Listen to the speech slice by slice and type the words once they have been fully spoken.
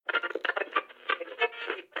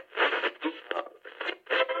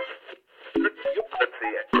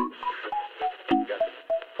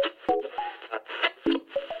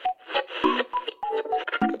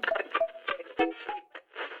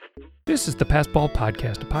This is the Past Ball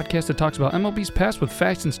Podcast, a podcast that talks about MLB's past with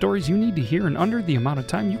facts and stories you need to hear in under the amount of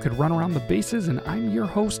time you could run around the bases, and I'm your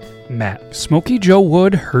host, Matt. Smokey Joe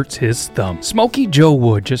Wood hurts his thumb. Smokey Joe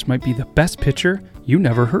Wood just might be the best pitcher you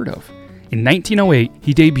never heard of. In 1908,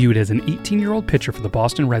 he debuted as an 18-year-old pitcher for the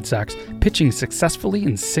Boston Red Sox, pitching successfully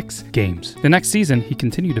in 6 games. The next season, he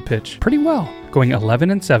continued to pitch pretty well, going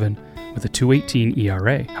 11-7 with a 2.18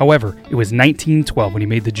 ERA. However, it was 1912 when he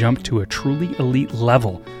made the jump to a truly elite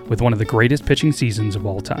level with one of the greatest pitching seasons of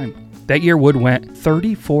all time. That year, Wood went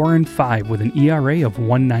 34-5 with an ERA of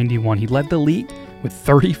 1.91. He led the league with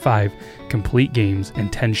 35 complete games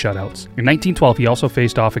and 10 shutouts. In 1912, he also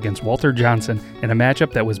faced off against Walter Johnson in a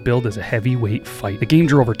matchup that was billed as a heavyweight fight. The game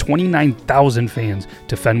drew over 29,000 fans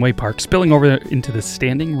to Fenway Park, spilling over into the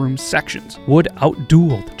standing room sections. Wood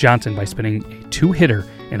outdueled Johnson by spinning a 2-hitter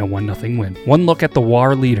in a 1-0 win. One look at the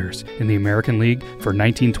WAR leaders in the American League for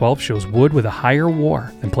 1912 shows Wood with a higher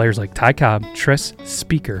WAR than players like Ty Cobb, Tris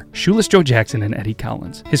Speaker, Shoeless Joe Jackson, and Eddie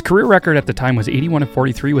Collins. His career record at the time was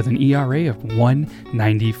 81-43 with an ERA of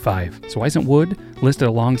 1.95. So why isn't Wood listed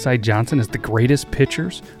alongside Johnson as the greatest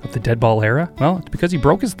pitchers of the dead ball era? Well, it's because he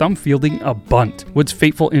broke his thumb fielding a bunt. Wood's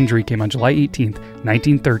fateful injury came on July 18th,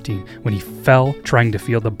 1913, when he fell trying to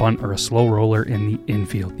field a bunt or a slow roller in the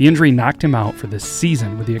infield. The injury knocked him out for the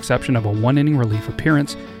season with the exception of a 1-inning relief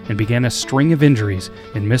appearance and began a string of injuries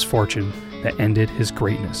and misfortune that ended his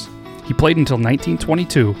greatness. He played until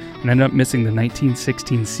 1922 and ended up missing the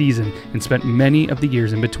 1916 season and spent many of the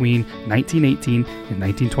years in between 1918 and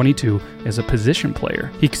 1922 as a position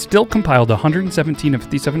player. He still compiled a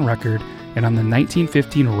 117-57 record and on the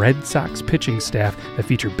 1915 Red Sox pitching staff that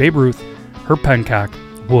featured Babe Ruth, Herb Pencock,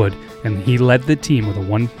 Wood, and he led the team with a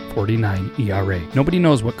 1.49 ERA. Nobody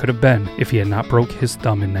knows what could have been if he had not broke his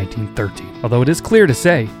thumb in 1913, although it is clear to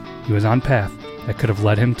say he was on path that could have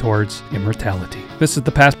led him towards immortality. This is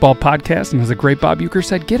the Past Ball Podcast, and as the great Bob Uecker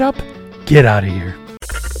said, get up, get out of here.